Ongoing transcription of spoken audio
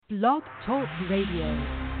Blog Talk Radio.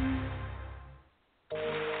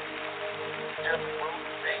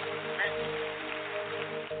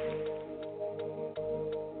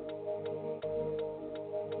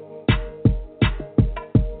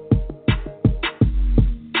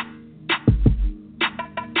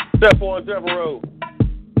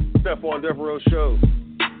 Stephon Devereux Show.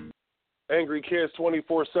 Angry Kids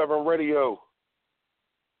 24/7 Radio.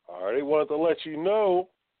 All right, they wanted to let you know.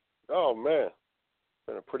 Oh man,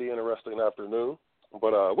 been a pretty interesting afternoon,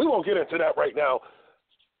 but we won't get into that right now.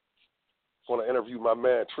 I want to interview my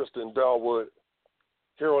man Tristan Dawood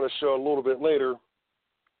here on the show a little bit later.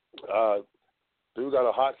 Dude got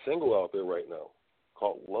a hot single out there right now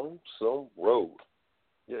called "Lonesome Road."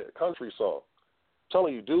 Yeah, country song. I'm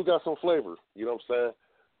telling you, dude got some flavor. You know what I'm saying?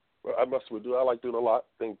 Well, I mess with dude. I like dude a lot.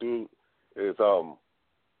 I think dude is I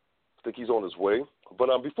think he's on his way. But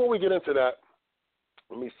before we get into that,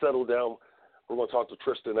 let me settle down. We're going to talk to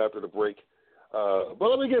Tristan after the break. But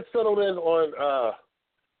let me get settled in on a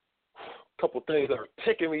couple things that are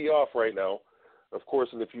ticking me off right now. Of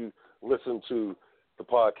course, and if you listen to the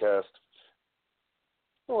podcast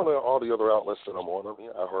on all the other outlets that I'm on,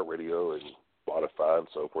 iHeartRadio and Spotify and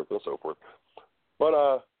so forth and so forth. But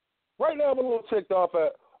right now I'm a little ticked off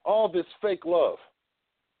at all this fake love.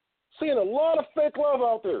 Seeing a lot of fake love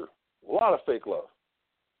out there. A lot of fake love.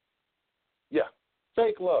 Yeah,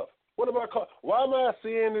 fake love. What am I calling? Why am I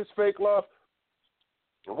seeing this fake love?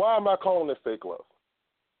 And why am I calling it fake love?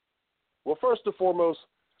 Well, first and foremost,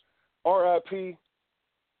 RIP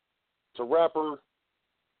to rapper,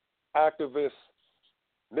 activist,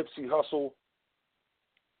 Nipsey Hussle.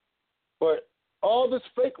 But all this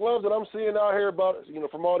fake love that I'm seeing out here about,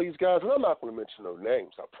 from all these guys, and I'm not going to mention no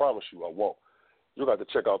names. I promise you I won't. You'll have to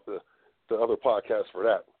check out the other podcasts for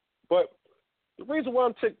that. But the reason why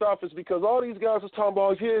I'm ticked off is because all these guys are talking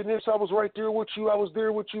about, yeah, Nips, I was right there with you. I was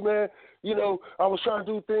there with you, man. I was trying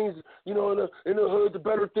to do things, in the hood, the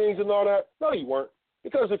better things and all that. No, you weren't.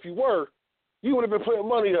 Because if you were, you would have been putting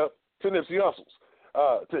money up to Nipsey Hussle's,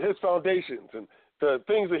 to his foundations and the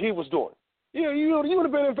things that he was doing. Yeah, you would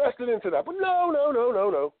have been invested into that. But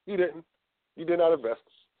no. You didn't. You did not invest.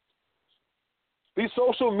 These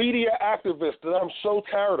social media activists that I'm so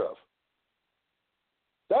tired of.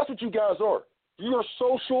 That's what you guys are. You're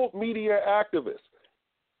social media activists.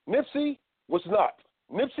 Nipsey was not.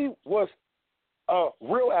 Nipsey was a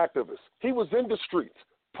real activist. He was in the streets,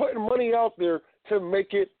 putting money out there to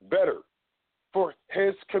make it better for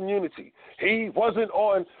his community. He wasn't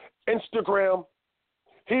on Instagram.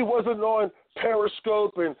 He wasn't on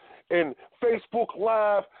Periscope and Facebook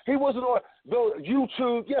Live. He wasn't on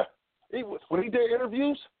YouTube. Yeah, when he did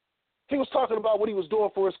interviews, he was talking about what he was doing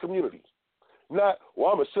for his community. Not,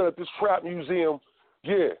 I'm going to set up this trap museum.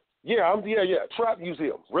 Trap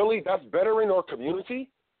museum. Really? That's bettering our community?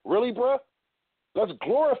 Really, bruh? Let's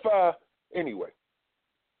glorify anyway.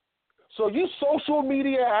 So you social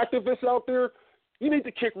media activists out there, you need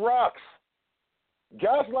to kick rocks.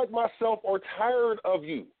 Guys like myself are tired of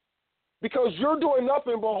you because you're doing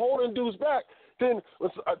nothing but holding dudes back. Then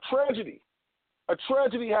it's a tragedy. A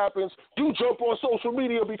tragedy happens. You jump on social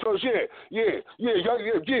media because, yeah.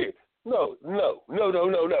 No.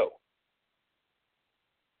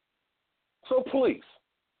 So please,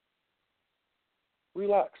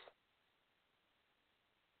 relax.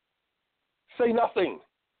 Say nothing.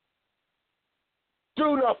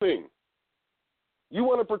 Do nothing. You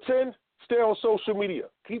want to pretend? Stay on social media.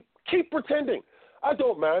 Keep pretending. I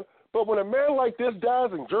don't, man. But when a man like this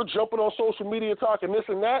dies and you're jumping on social media talking this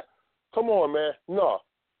and that, come on, man. No.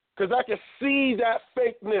 Because I can see that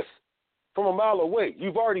fakeness from a mile away.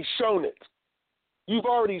 You've already shown it.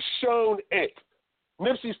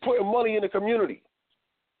 Nipsey's putting money in the community.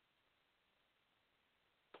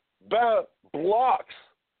 Buy blocks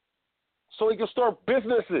so he can start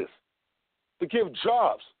businesses to give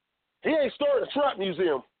jobs. He ain't starting a trap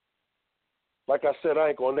museum. Like I said, I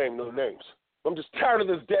ain't going to name no names. I'm just tired of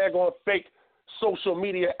this daggone fake social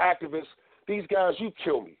media activists. These guys, you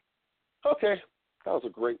kill me. Okay, that was a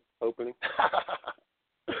great opening.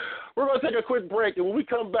 We're going to take a quick break, and when we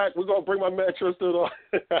come back, we're going to bring my man Tristan on.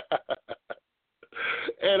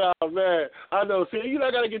 And, man, I know. See,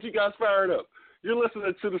 I got to get you guys fired up. You're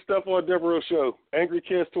listening to the Stephon Devereux Show, Angry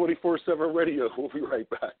Kids 24/7 Radio. We'll be right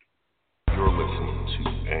back. You're listening to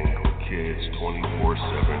Angry Kids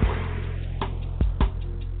 24/7 Radio.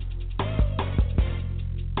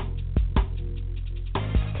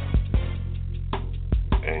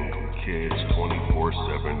 Angry Kids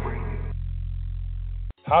 24/7 Radio.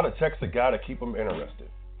 How to text a guy to keep him interested.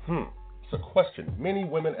 It's a question many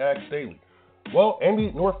women ask daily. Well,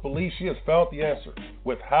 Amy North believes she has found the answer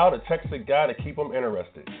with How to Text a Guy to Keep Him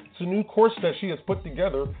Interested. It's a new course that she has put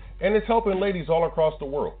together, and it's helping ladies all across the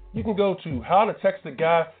world. You can go to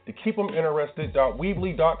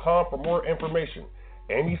howtotextaguy.weebly.com for more information.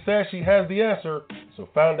 Amy says she has the answer, so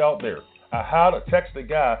find out there at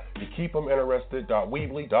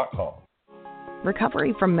howtotextaguy.weebly.com.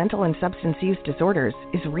 Recovery from mental and substance use disorders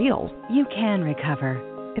is real. You can recover.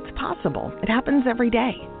 It's possible. It happens every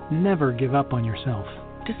day. Never give up on yourself.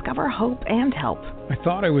 Discover hope and help. I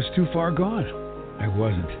thought I was too far gone. I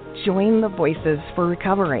wasn't. Join the Voices for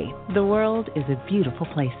Recovery. The world is a beautiful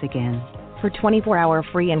place again. For 24-hour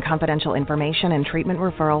free and confidential information and treatment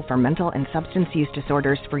referral for mental and substance use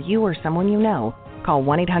disorders for you or someone you know, call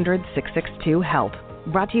 1-800-662-HELP.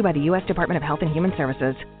 Brought to you by the U.S. Department of Health and Human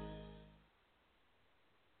Services.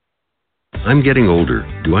 I'm getting older.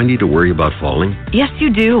 Do I need to worry about falling? Yes, you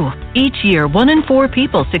do. Each year, 1 in 4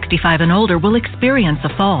 people 65 and older will experience a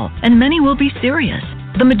fall, and many will be serious.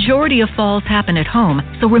 The majority of falls happen at home,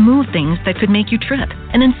 so remove things that could make you trip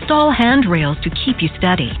and install handrails to keep you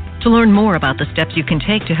steady. To learn more about the steps you can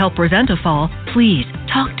take to help prevent a fall, please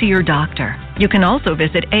talk to your doctor. You can also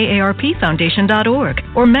visit aarpfoundation.org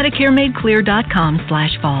or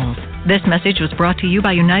medicaremadeclear.com/falls. This message was brought to you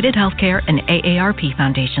by United Healthcare and AARP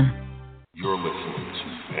Foundation. You're listening to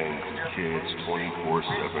Angry Kids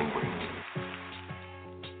 24/7 Radio.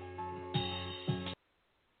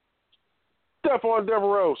 Stephon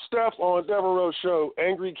Devereux Show,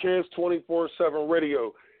 Angry Kids 24/7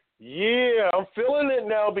 Radio. Yeah, I'm feeling it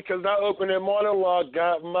now because I opened that monologue,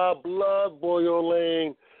 got my blood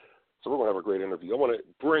boiling. So we're going to have a great interview. I want to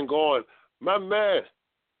bring on my man,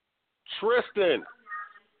 Tristan.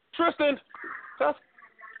 Tristan.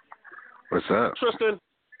 What's up? Tristan.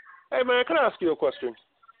 Hey, man, can I ask you a question?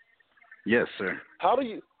 Yes, sir. How do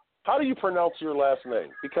you pronounce your last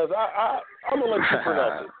name? Because I'm going to let you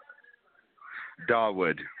pronounce it.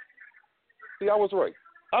 Dawood. See, I was right.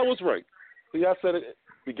 See, I said it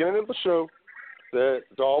beginning of the show that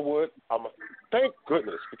Dawood. Thank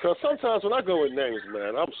goodness, because sometimes when I go with names,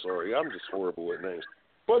 man, I'm sorry, I'm just horrible with names.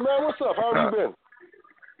 But man, what's up? How have you been?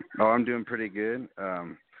 Oh, I'm doing pretty good.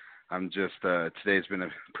 I'm just today's been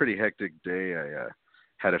a pretty hectic day. I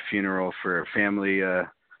had a funeral for a family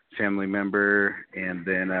member, and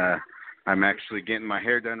then I'm actually getting my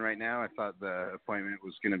hair done right now. I thought the appointment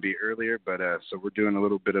was going to be earlier, but so we're doing a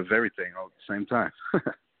little bit of everything all at the same time.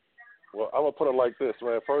 Well, I'm going to put it like this,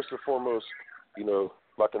 man. First and foremost,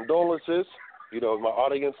 my condolences. My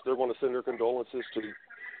audience, they're going to send their condolences to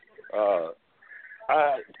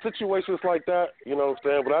situations like that, you know what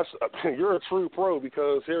I'm saying? But you're a true pro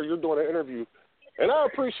because here you're doing an interview. And I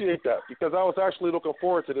appreciate that because I was actually looking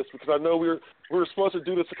forward to this because I know we were supposed to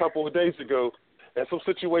do this a couple of days ago, and some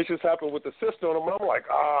situations happened with the system, and I'm like,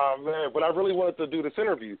 man. But I really wanted to do this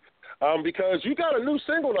interview because you got a new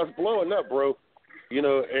single that's blowing up, bro.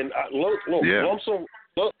 And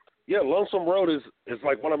Lonesome Road is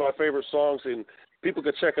like one of my favorite songs, and people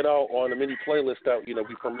can check it out on the mini playlist that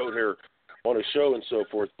we promote here on the show and so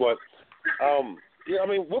forth. But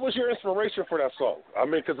what was your inspiration for that song?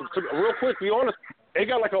 Because real quick, be honest, it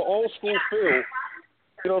got like an old school feel,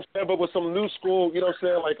 but with some new school,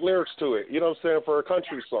 like lyrics to it, for a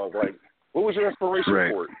country song. Like, what was your inspiration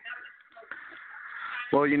for it?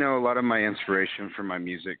 Well, a lot of my inspiration for my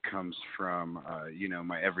music comes from,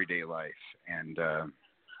 my everyday life. And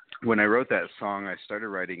when I wrote that song, I started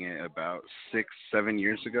writing it about 6-7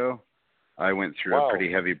 years ago. I went through a pretty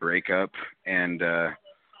heavy breakup, and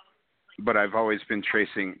but I've always been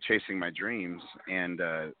chasing my dreams, and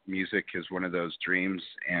music is one of those dreams.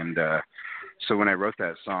 And so when I wrote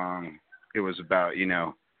that song, it was about, it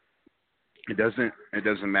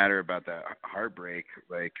doesn't matter about that heartbreak.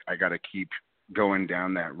 Like, I got to keep going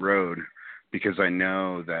down that road because I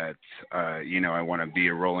know that, I want to be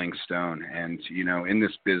a rolling stone. And, in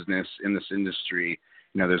this business, in this industry,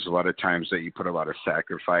 there's a lot of times that you put a lot of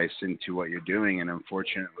sacrifice into what you're doing. And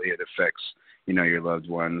unfortunately, it affects, your loved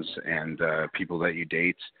ones and people that you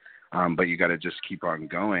date. But you got to just keep on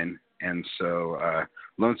going. And so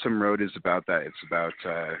Lonesome Road is about that. It's about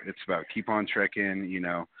keep on trekking,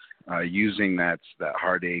 using that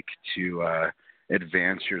heartache to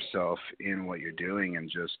advance yourself in what you're doing and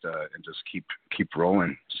just keep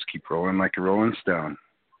rolling. Just keep rolling like a rolling stone.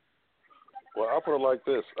 Well, I'll put it like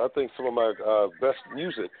this. I think some of my best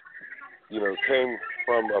music, came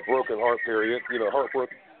from a broken heart period,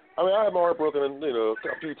 heartbroken. I had my heart broken, a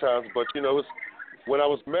few times, but, it was when I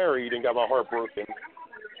was married and got my heart broken.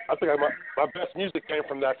 I think my best music came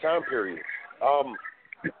from that time period.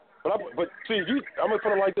 But see, I'm going to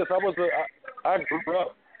put it like this. I grew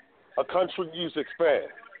up a country music fan.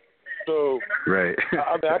 So, right.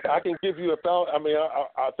 I can give you 1,000. I mean,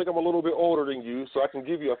 I think I'm a little bit older than you, so I can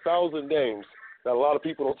give you 1,000 names that a lot of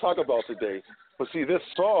people don't talk about today. But see, this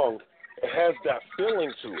song, it has that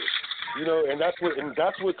feeling to it, you know, and that's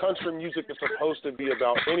what country music is supposed to be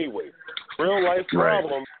about anyway. Real life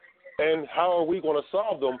problems, and how are we going to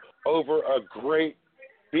solve them over a great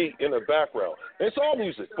beat in the background? It's all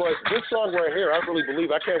music, but this song right here, I really believe.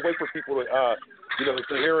 I can't wait for people to,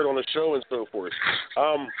 to hear it on the show and so forth.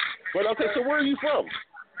 But okay, so where are you from?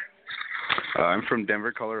 I'm from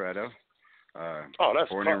Denver, Colorado. That's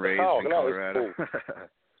born and raised in Colorado.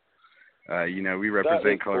 Cool. We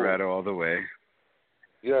represent Colorado cool. all the way.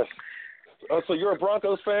 Yes. So you're a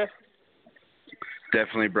Broncos fan?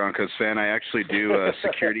 Definitely Broncos fan. I actually do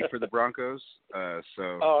security for the Broncos. That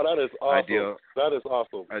is awesome. That is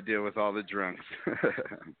awesome. I deal with all the drunks.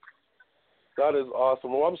 That is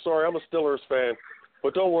awesome. Well, I'm sorry, I'm a Steelers fan,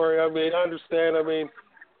 but don't worry. I mean, I understand. I mean,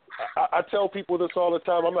 I tell people this all the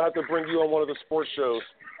time. I'm gonna have to bring you on one of the sports shows,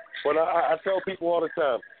 but I tell people all the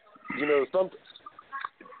time. You know,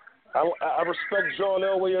 I respect John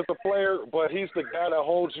Elway as a player, but he's the guy that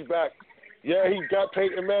holds you back. Yeah, he got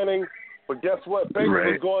Peyton Manning, but guess what? Peyton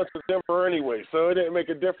was going to Denver anyway, so it didn't make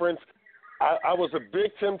a difference. I was a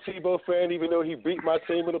big Tim Tebow fan, even though he beat my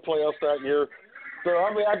team in the playoffs that year. So,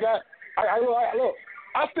 I mean, look,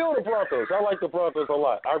 I feel the Broncos. I like the Broncos a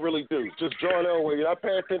lot. I really do. Just John Elway. I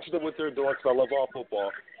pay attention to what they're doing because I love all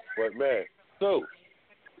football. But, man, so.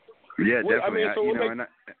 Yeah, definitely.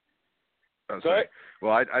 Sorry?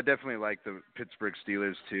 Well, I definitely like the Pittsburgh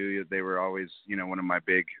Steelers, too. They were always, one of my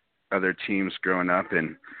big other teams growing up,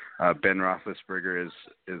 and Ben Roethlisberger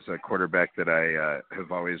is a quarterback that I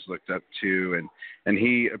have always looked up to, and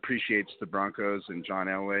he appreciates the Broncos and John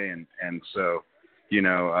Elway, and so,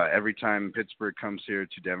 every time Pittsburgh comes here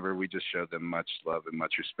to Denver, we just show them much love and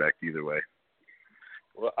much respect either way.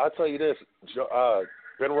 Well, I'll tell you this,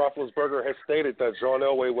 Ben Roethlisberger has stated that John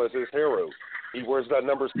Elway was his hero. He wears that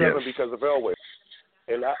number 7 because of Elway.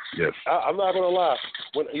 And I'm not gonna lie.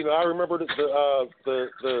 When I remember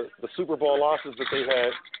the Super Bowl losses that they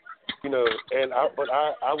had, but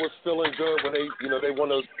I was feeling good when they won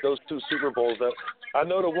those 2 Super Bowls. That I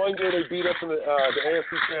know the one year they beat us in the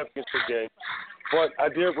AFC Championship game, but I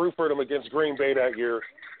did root for them against Green Bay that year,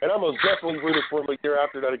 and I most definitely rooted for them a year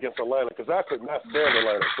after that against Atlanta because I could not stand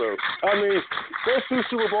Atlanta. So I mean, those 2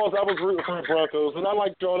 Super Bowls I was rooting for the Broncos, and I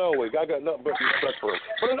like John Elway. I got nothing but respect for him.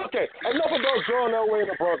 But okay, enough about John Elway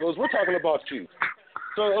and the Broncos. We're talking about you.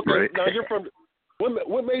 So now you're from.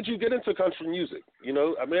 What made you get into country music?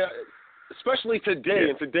 I mean, especially today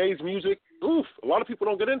in today's music, a lot of people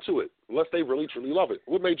don't get into it unless they really truly love it.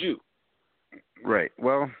 What made you? Right.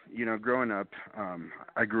 Well, growing up,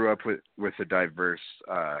 I grew up with a diverse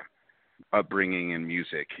upbringing in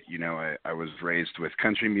music. I was raised with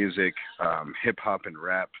country music, hip hop and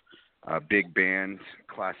rap, big band,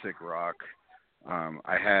 classic rock.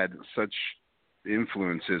 I had such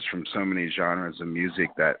influences from so many genres of music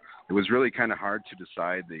that it was really kind of hard to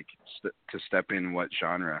decide to step in what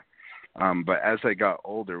genre. But as I got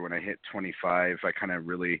older, when I hit 25, I kind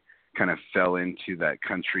of fell into that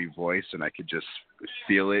country voice, and I could just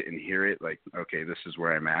feel it and hear it like, okay, this is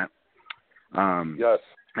where I'm at. Yes.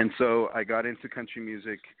 And so I got into country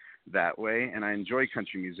music that way, and I enjoy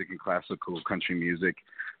country music and classical country music,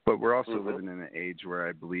 but we're also living in an age where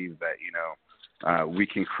I believe that, we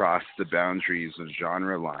can cross the boundaries of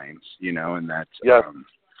genre lines, and that,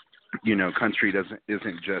 country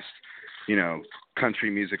isn't just, country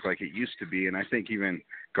music like it used to be. And I think even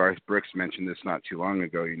Garth Brooks mentioned this not too long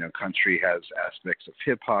ago. Country has aspects of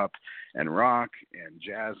hip hop and rock and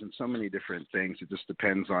jazz and so many different things. It just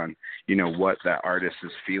depends on, what that artist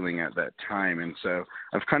is feeling at that time. And so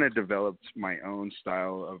I've kind of developed my own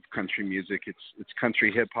style of country music. It's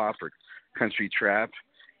country hip hop or country trap,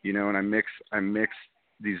 and I mix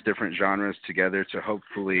these different genres together to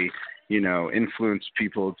hopefully, influence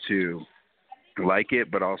people to like it,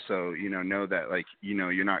 but also, know that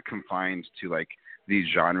you're not confined to these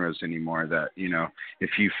genres anymore, that, if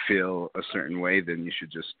you feel a certain way, then you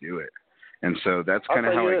should just do it. And so that's kind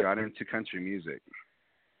of how I got into country music.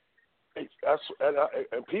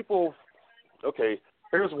 And people, okay,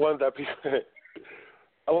 here's one that people,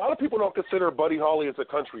 a lot of people don't consider Buddy Holly as a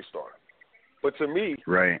country star. But to me,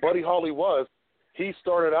 Buddy Holly he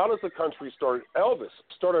started out as a country star. Elvis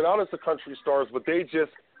started out as a country stars, but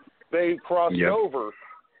they crossed over,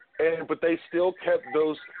 but they still kept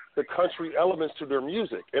the country elements to their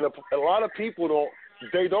music. And a lot of people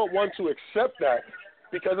don't want to accept that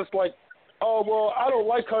because it's like, oh, well, I don't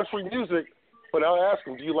like country music, but I'll ask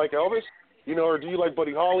them, do you like Elvis? Or do you like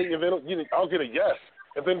Buddy Holly? And then I'll get a yes.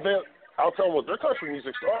 And then I'll tell them, well, they're country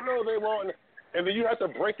music. So, oh, no, they won't. And then you have to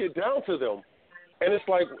break it down to them. And it's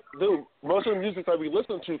like, dude, most of the music that we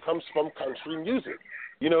listen to comes from country music.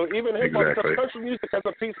 You know, even hip-hop, because country music has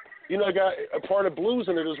a piece, you know, got a part of blues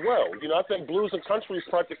in it as well. You know, I think blues and country is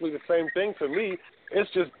practically the same thing to me.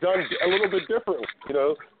 It's just done a little bit differently, you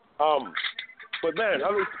know. But, man,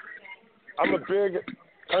 I'm a big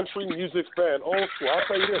country music fan. Old school. I'll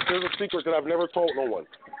tell you this. There's a secret that I've never told no one.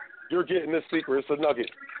 You're getting this secret. It's a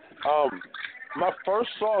nugget. My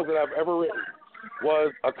first song that I've ever written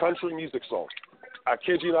was a country music song. I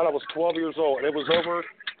kid you not, I was 12 years old, and it was over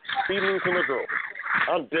Feelings in the Girl.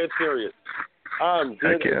 I'm dead serious.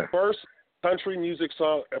 The first country music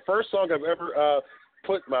song, the first song I've ever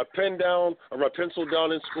put my pen down or my pencil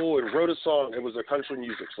down in school and wrote a song. It was a country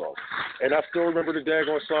music song. And I still remember the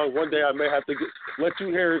daggone song. One day I may have to let you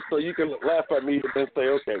hear it so you can laugh at me and then say,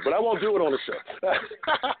 okay. But I won't do it on the show.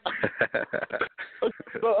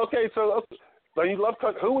 Okay, so you love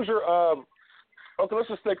country. Who was your okay,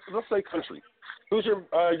 let's say country. Who's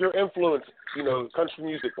your influence, you know, country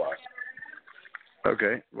music-wise?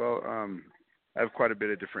 Okay, well, I have quite a bit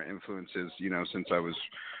of different influences, you know, since I was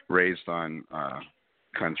raised on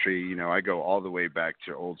country. You know, I go all the way back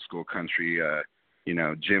to old school country, you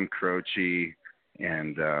know, Jim Croce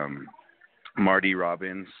and Marty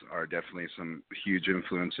Robbins are definitely some huge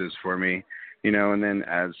influences for me, you know, and then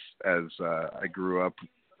as I grew up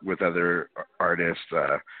with other artists,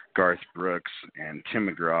 Garth Brooks and Tim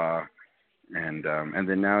McGraw, and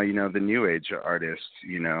then now, you know, the new age artists,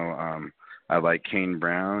 you know, I like Kane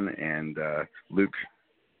Brown and Luke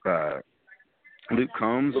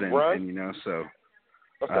Combs, and you know, so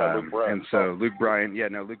and so Luke Bryan,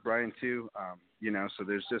 Luke Bryan too, you know, so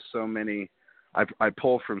there's just so many. I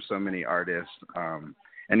pull from so many artists,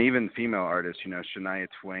 and even female artists, you know, Shania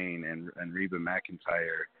Twain and Reba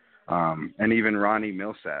McEntire, and even Ronnie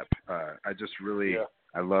Millsap. I just really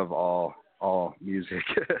I love all music.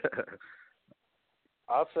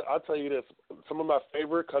 I'll tell you this. Some of my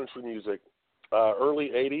favorite country music, early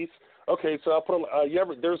 80s. Okay, so I'll put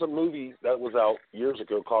there's a movie that was out years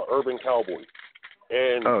ago called Urban Cowboy.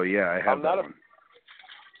 And I have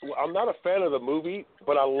I'm not a fan of the movie,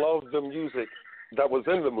 but I love the music that was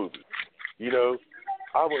in the movie. You know,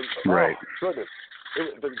 I was, right. Oh, goodness.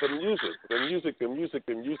 The music.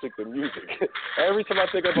 Every time I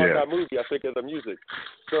think about that movie, I think of the music.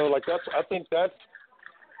 So, like, I think that's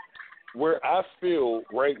where I feel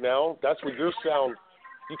right now. That's where you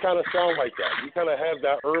kind of sound like that. You kind of have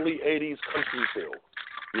that early 80s country feel,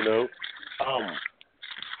 you know?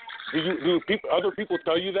 Do other people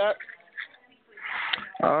tell you that?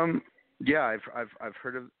 Yeah, I've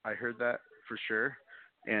heard that for sure.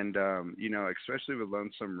 And, you know, especially with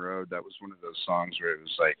Lonesome Road, that was one of those songs where it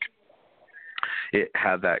was like, it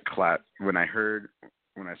had that when I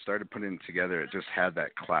started putting it together, it just had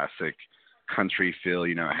that classic country feel.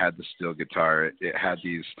 You know, it had the steel guitar. It had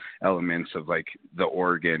these elements of like the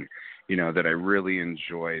organ, you know, that I really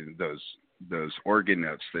enjoy, those organ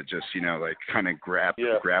notes that just, you know, like kind of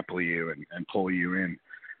grapple you and pull you in.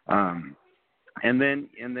 And then,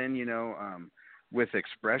 you know, with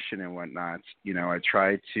expression and whatnot, you know, I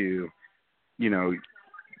try to, you know,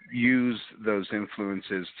 use those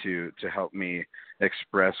influences to help me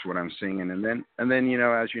express what I'm singing. And then, you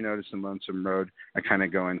know, as you notice in Lonesome Road, I kind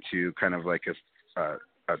of go into kind of like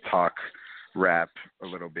a talk rap a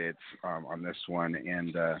little bit on this one.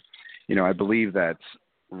 And, you know, I believe that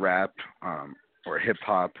rap or hip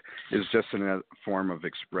hop is just a form of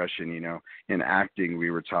expression. You know, in acting,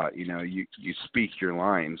 we were taught, you know, you speak your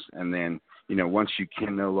lines, and then, you know, once you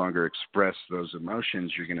can no longer express those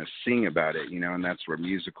emotions, you're going to sing about it, you know, and that's where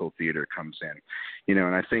musical theater comes in, you know,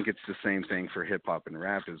 and I think it's the same thing for hip hop and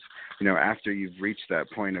rap is, you know, after you've reached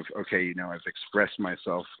that point of, okay, you know, I've expressed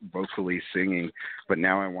myself vocally singing, but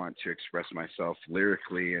now I want to express myself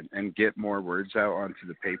lyrically and get more words out onto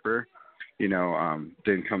the paper, you know,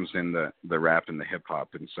 then comes in the rap and the hip hop.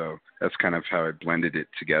 And so that's kind of how I blended it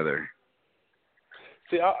together.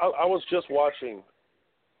 See, I was just watching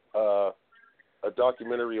a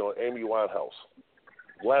documentary on Amy Winehouse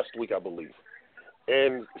last week, I believe.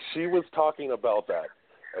 And she was talking about that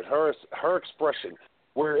and her expression,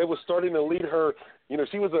 where it was starting to lead her. You know,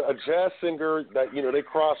 she was a jazz singer that, you know, they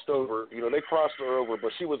crossed her over,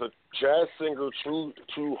 but she was a jazz singer true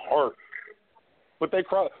to heart. But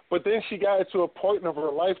then she got into a point of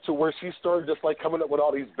her life to where she started just like coming up with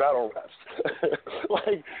all these battle raps.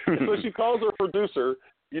 So she calls her producer,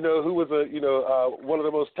 you know, who was one of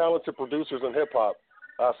the most talented producers in hip hop,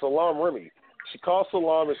 Salam Remy. She calls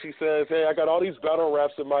Salam and she says, "Hey, I got all these battle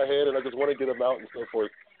raps in my head and I just want to get them out and so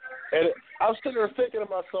forth." And I was sitting there thinking to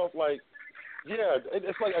myself, like, Yeah,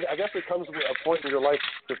 it's like I guess it comes to a point in your life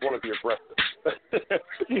you just want to be aggressive,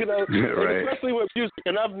 you know, right. especially with music.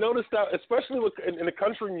 And I've noticed that, especially with in the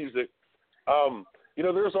country music, you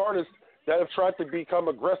know, there's artists that have tried to become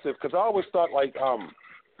aggressive because I always thought like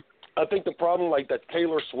I think the problem like that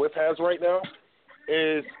Taylor Swift has right now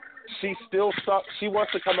is she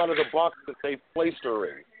wants to come out of the box that they've placed her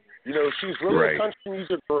in. You know, she's really a country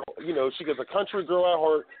music girl. You know, she is a country girl at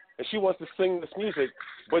heart, and she wants to sing this music,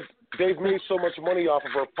 but they've made so much money off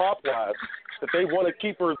of her pop lives that they want to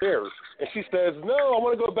keep her there. And she says, no, I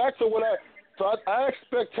want to go back to what I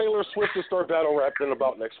expect Taylor Swift to start battle rapping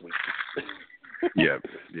about next week. yeah,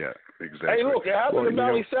 exactly. Hey, look, it happened to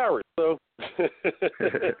Miley Cyrus, so.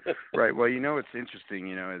 Right. Well, you know, what's interesting,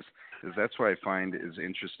 you know, is that's what I find is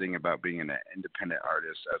interesting about being an independent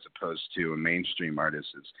artist as opposed to a mainstream artist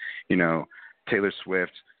is, you know, Taylor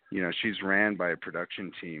Swift, you know, she's ran by a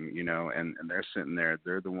production team, you know, and they're sitting there.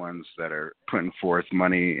 They're the ones that are putting forth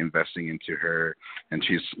money, investing into her, and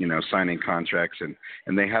she's, you know, signing contracts,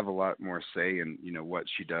 and they have a lot more say in, you know, what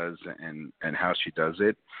she does and how she does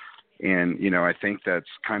it. And, you know, I think that's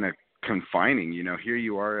kind of confining. You know, here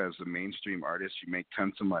you are as a mainstream artist, you make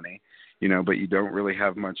tons of money, you know, but you don't really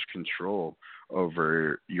have much control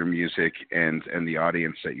over your music and the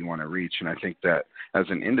audience that you want to reach. And I think that as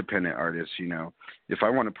an independent artist, you know, if I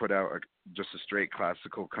want to put out just a straight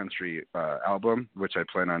classical country album, which I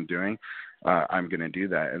plan on doing, I'm going to do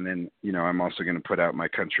that. And then, you know, I'm also going to put out my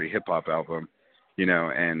country hip hop album, you know,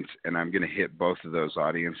 and I'm going to hit both of those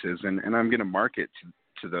audiences, and I'm going to market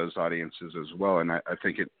to those audiences as well. And I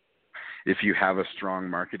think if you have a strong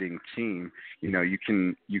marketing team, you know, you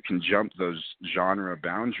can jump those genre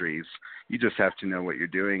boundaries. You just have to know what you're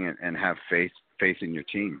doing and have faith in your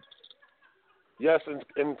team. Yes,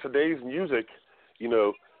 in today's music, you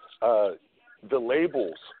know, the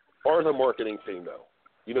labels are the marketing team, though.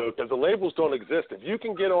 You know, because the labels don't exist. If you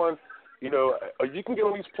can get on, you know, you can get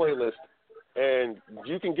on these playlists and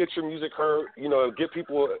you can get your music heard, you know, get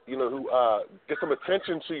people, you know, who get some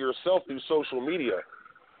attention to yourself through social media.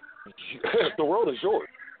 The world is yours.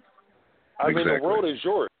 I mean, the world is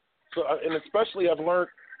yours. So, and especially I've learned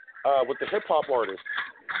with the hip hop artists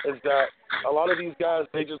is that a lot of these guys,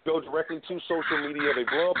 they just go directly to social media. They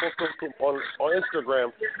blow up on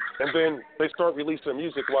Instagram, and then they start releasing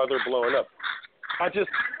music while they're blowing up.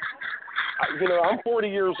 You know, I'm 40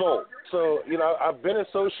 years old, so, you know, I've been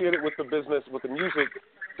associated with the business, with the music,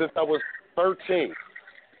 since I was 13.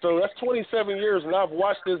 So that's 27 years, and I've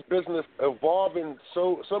watched this business evolve in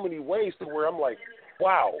so many ways to where I'm like,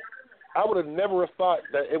 wow, I would have never have thought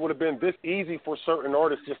that it would have been this easy for certain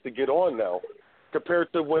artists just to get on now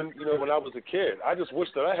compared to when I was a kid. I just wish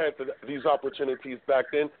that I had these opportunities back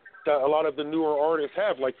then that a lot of the newer artists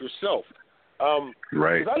have, like yourself.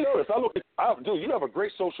 Right. Because I noticed, dude, you have a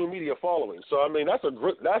great social media following. So, I mean, that's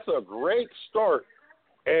a great start.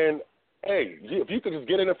 And, hey, if you could just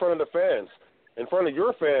get it in front of the fans, in front of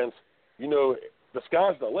your fans, you know, the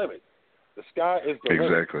sky's the limit. The sky is the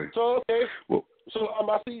limit. Exactly. So, okay. Well,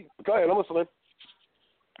 I see. Go ahead. I'm listening.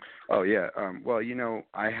 Oh, yeah. Well, you know,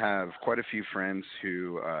 I have quite a few friends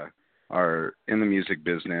who are in the music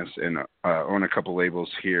business and own a couple labels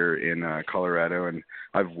here in Colorado, and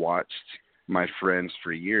I've watched my friends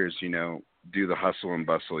for years, you know, do the hustle and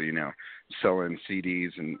bustle, you know, selling CDs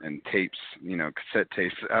and tapes, you know, cassette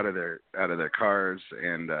tapes out of their cars,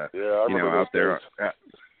 and you know,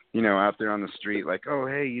 out there on the street, like, oh,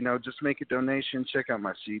 hey, you know, just make a donation, check out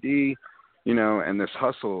my CD, you know, and this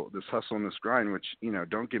hustle and this grind, which, you know,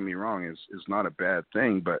 don't get me wrong, is not a bad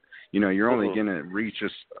thing, but, you know, you're only going to reach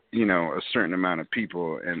just, you know, a certain amount of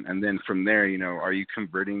people, and then from there, you know, are you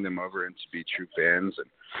converting them over into be true fans?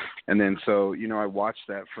 And then so, you know, I watched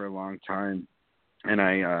that for a long time, and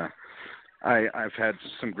I've had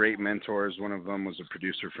some great mentors. One of them was a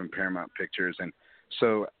producer from Paramount Pictures, and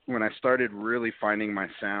so when I started really finding my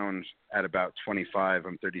sound at about 25,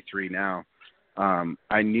 I'm 33 now,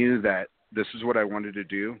 I knew that this is what I wanted to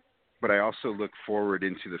do, but I also look forward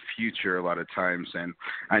into the future a lot of times, and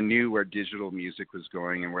I knew where digital music was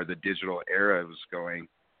going and where the digital era was going,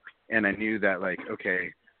 and I knew that, like,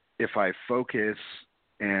 okay, if I focus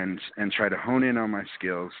and try to hone in on my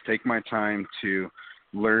skills, take my time to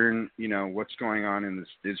learn, you know, what's going on in this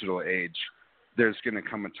digital age, there's going to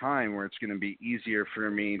come a time where it's going to be easier for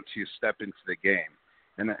me to step into the game.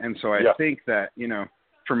 And so I think that, you know,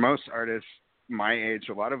 for most artists my age,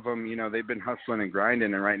 a lot of them, you know, they've been hustling and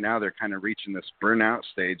grinding, and right now they're kind of reaching this burnout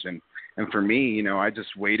stage. And for me, you know, I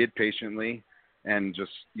just waited patiently and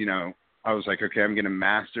just, you know, I was like, okay, I'm going to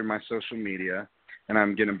master my social media, and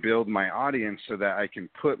I'm going to build my audience so that I can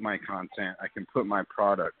put my content, I can put my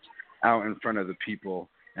product out in front of the people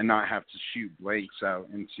and not have to shoot blanks out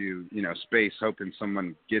into, space hoping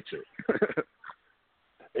someone gets it.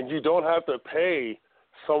 And you don't have to pay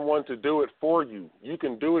someone to do it for you. You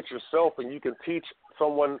can do it yourself, and you can teach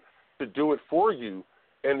someone to do it for you,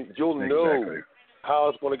 and you'll know how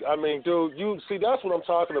it's going to. I mean, dude, you see, that's what I'm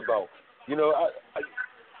talking about.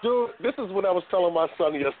 Dude, this is what I was telling my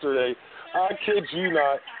son yesterday. I kid you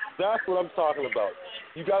not. That's what I'm talking about.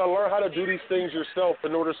 You got to learn how to do these things yourself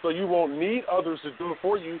in order so you won't need others to do it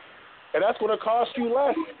for you, and that's going to cost you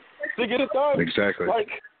less to get it done. Exactly. Like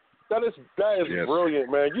that is yes.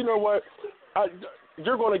 brilliant, man. You know what?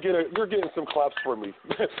 You're getting some claps for me.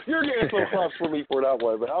 You're getting some claps for me for that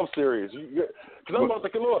one, man. I'm serious. Because I'm about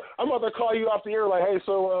to call you off the air like, hey,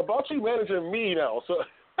 so about you managing me now. So.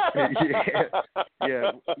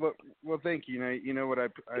 yeah. Well, thank you. You know what? I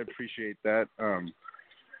appreciate that.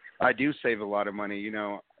 I do save a lot of money.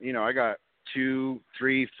 I got 2-3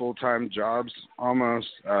 full-time jobs almost,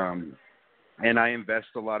 and I invest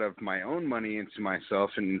a lot of my own money into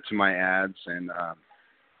myself and into my ads, and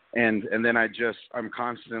then I'm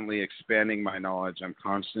constantly expanding my knowledge. I'm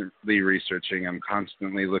constantly researching. I'm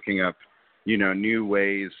constantly looking up, new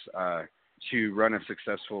ways to run a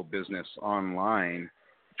successful business online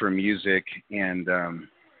for music, and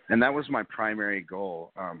that was my primary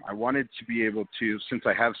goal. I wanted to be able to, since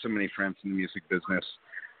I have so many friends in the music business,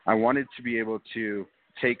 I wanted to be able to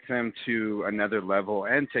take them to another level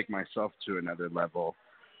and take myself to another level.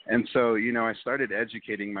 And so, I started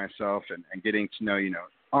educating myself and getting to know,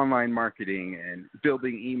 online marketing and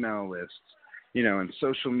building email lists, and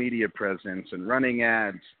social media presence and running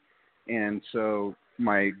ads. And so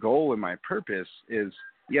my goal and my purpose is,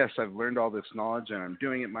 yes, I've learned all this knowledge and I'm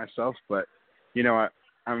doing it myself, but,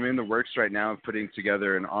 I'm in the works right now of putting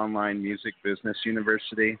together an online music business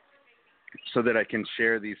university so that I can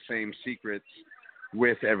share these same secrets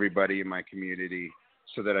with everybody in my community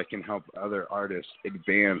so that I can help other artists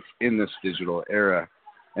advance in this digital era.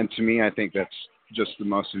 And to me, I think that's just the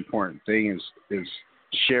most important thing is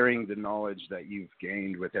sharing the knowledge that you've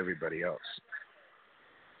gained with everybody else.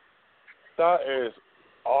 That is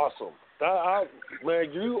awesome.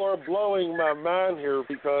 Man, you are blowing my mind here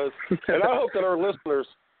because, and I hope that our listeners,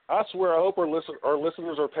 I swear, I hope our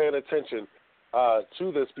listeners are paying attention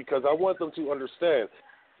to this because I want them to understand,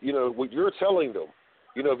 what you're telling them.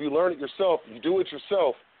 If you learn it yourself, you do it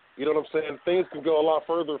yourself, you know what I'm saying, things can go a lot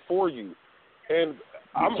further for you. And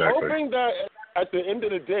I'm hoping that at the end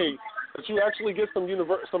of the day that you actually get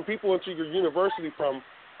some people into your university from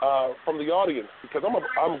the audience because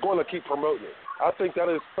I'm going to keep promoting it. I think that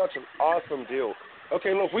is such an awesome deal.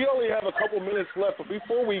 Okay, look, we only have a couple minutes left, but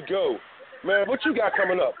before we go, man, what you got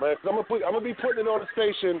coming up, man? 'Cause I'm gonna be putting it on the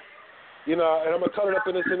station, and I'm gonna cut it up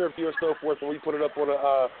in this interview and so forth, and we put it up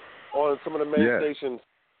on some of the main stations.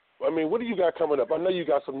 I mean, what do you got coming up? I know you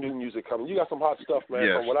got some new music coming. You got some hot stuff,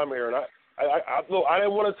 man. From what I'm hearing, I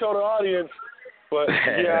didn't want to tell the audience, but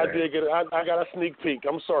yeah, I did get it. I got a sneak peek.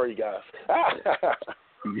 I'm sorry, guys.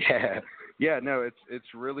 Yeah, no,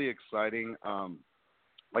 it's really exciting.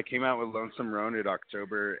 I came out with Lonesome Roan in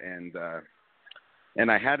October, and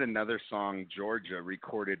I had another song, Georgia,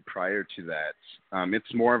 recorded prior to that.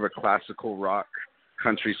 It's more of a classical rock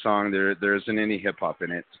country song. There isn't any hip hop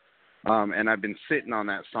in it, and I've been sitting on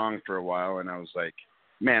that song for a while, and I was like,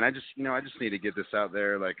 man, I just need to get this out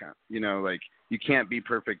there. Like you can't be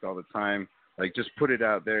perfect all the time. Like just put it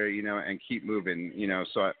out there, and keep moving.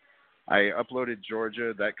 So I uploaded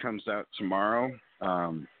Georgia. That comes out tomorrow.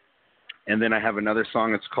 And then I have another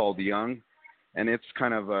song. It's called Young. And it's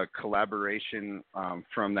kind of a collaboration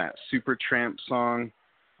from that Supertramp song,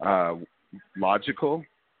 Logical.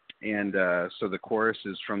 And so the chorus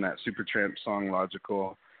is from that Supertramp song,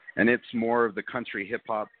 Logical. And it's more of the country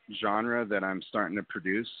hip-hop genre that I'm starting to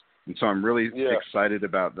produce. And so I'm really excited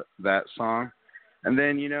about that song. And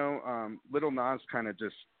then, Lil Nas kind of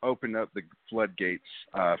just opened up the floodgates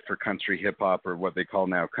for country hip-hop, or what they call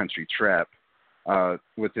now country trap,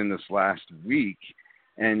 within this last week.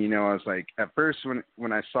 And, I was like, at first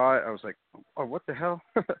when I saw it, I was like, oh, what the hell?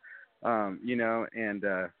 But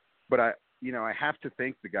I have to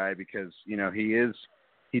thank the guy because,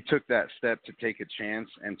 he took that step to take a chance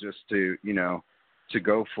and just to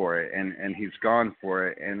go for it. And he's gone for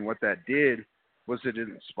it. And what that did was it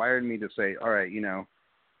inspired me to say, all right,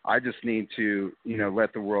 I just need to,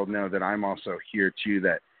 let the world know that I'm also here too,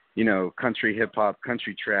 that, country hip hop,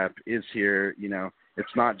 country trap is here.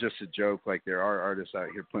 It's not just a joke. Like there are artists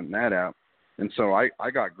out here putting that out. And so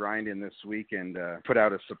I got grinding this week and put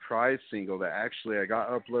out a surprise single that actually I got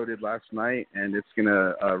uploaded last night, and it's going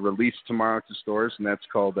to release tomorrow to stores, and that's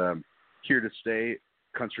called Here to Stay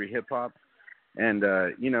Country Hip Hop. And,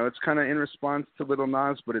 it's kind of in response to Lil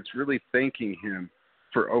Nas, but it's really thanking him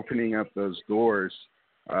for opening up those doors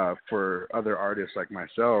for other artists like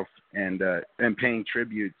myself and paying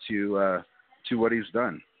tribute to what he's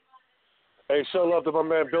done. Hey, show love to my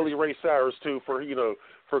man Billy Ray Cyrus, too,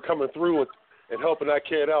 for coming through and helping that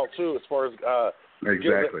kid out, too, as far as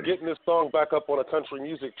getting this song back up on the country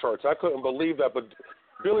music charts. I couldn't believe that, but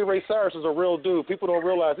Billy Ray Cyrus is a real dude. People don't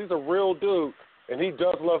realize he's a real dude, and he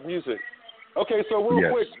does love music. Okay, so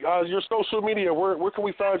real quick, your social media, where can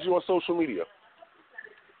we find you on social media?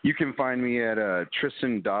 You can find me at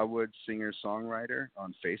Tristan Dawood, singer-songwriter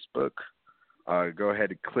on Facebook. Go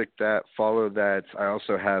ahead and click that, follow that. I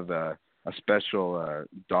also have a special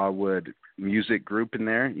Dawood music group in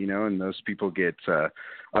there, and those people get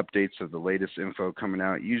updates of the latest info coming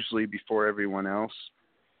out, usually before everyone else.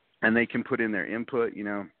 And they can put in their input,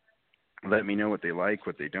 let me know what they like,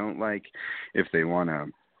 what they don't like, if they want to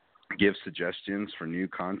give suggestions for new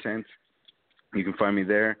content. You can find me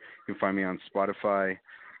there. You can find me on Spotify,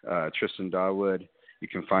 Tristan Dawood. You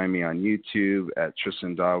can find me on YouTube at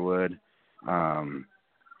Tristan Dawood,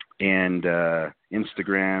 and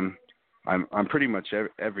Instagram. I'm pretty much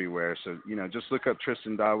everywhere. So, just look up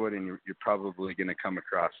Tristan Dawood and you're probably going to come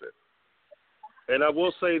across it. And I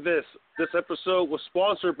will say this episode was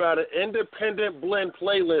sponsored by the Independent Blend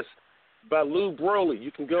playlist by Lou Broly.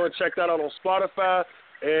 You can go and check that out on Spotify,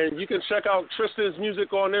 and you can check out Tristan's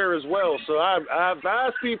music on there as well. So I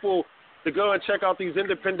advise people to go and check out these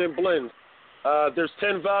Independent Blends. There's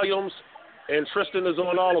 10 volumes, and Tristan is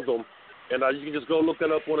on all of them. And you can just go look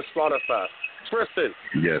that up on the Spotify. Tristan,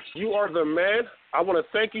 yes, you are the man. I want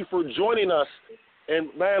to thank you for joining us. And,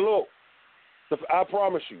 man, look, I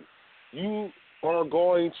promise you are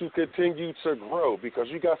going to continue to grow because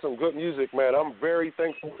you got some good music, man. I'm very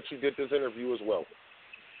thankful that you did this interview as well.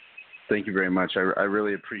 Thank you very much. I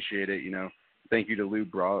really appreciate it. Thank you to Lou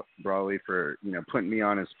Brawley for, putting me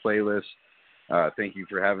on his playlist. Thank you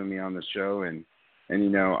for having me on the show. And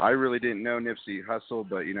I really didn't know Nipsey Hussle,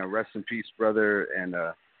 but, rest in peace, brother.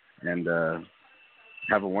 And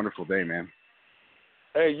have a wonderful day, man.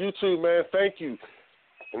 Hey, you too, man. Thank you.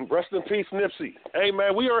 And rest in peace, Nipsey. Hey,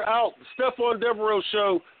 man, we are out. Stephon Devereux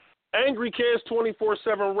Show, Angry Kids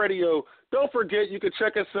 24/7 Radio. Don't forget, you can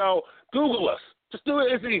check us out. Google us. Just do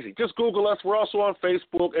it. It's easy. Just Google us. We're also on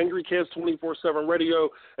Facebook, Angry Kids 24/7 Radio.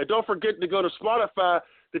 And don't forget to go to Spotify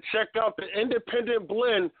to check out the Independent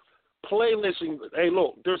Blend playlist. Hey,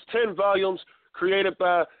 look, there's 10 volumes created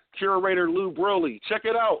by curator Lou Broly. Check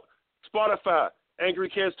it out. Spotify, Angry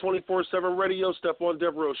Kids 24/7 Radio, Stephon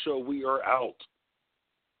Devereux Show. We are out.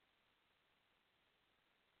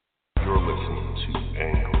 You're listening to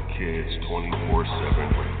Angry Kids 24/7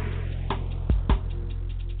 Radio.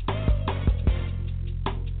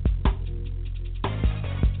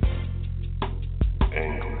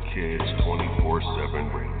 Angry Kids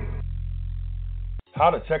 24/7 Radio. How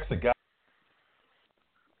to text a guy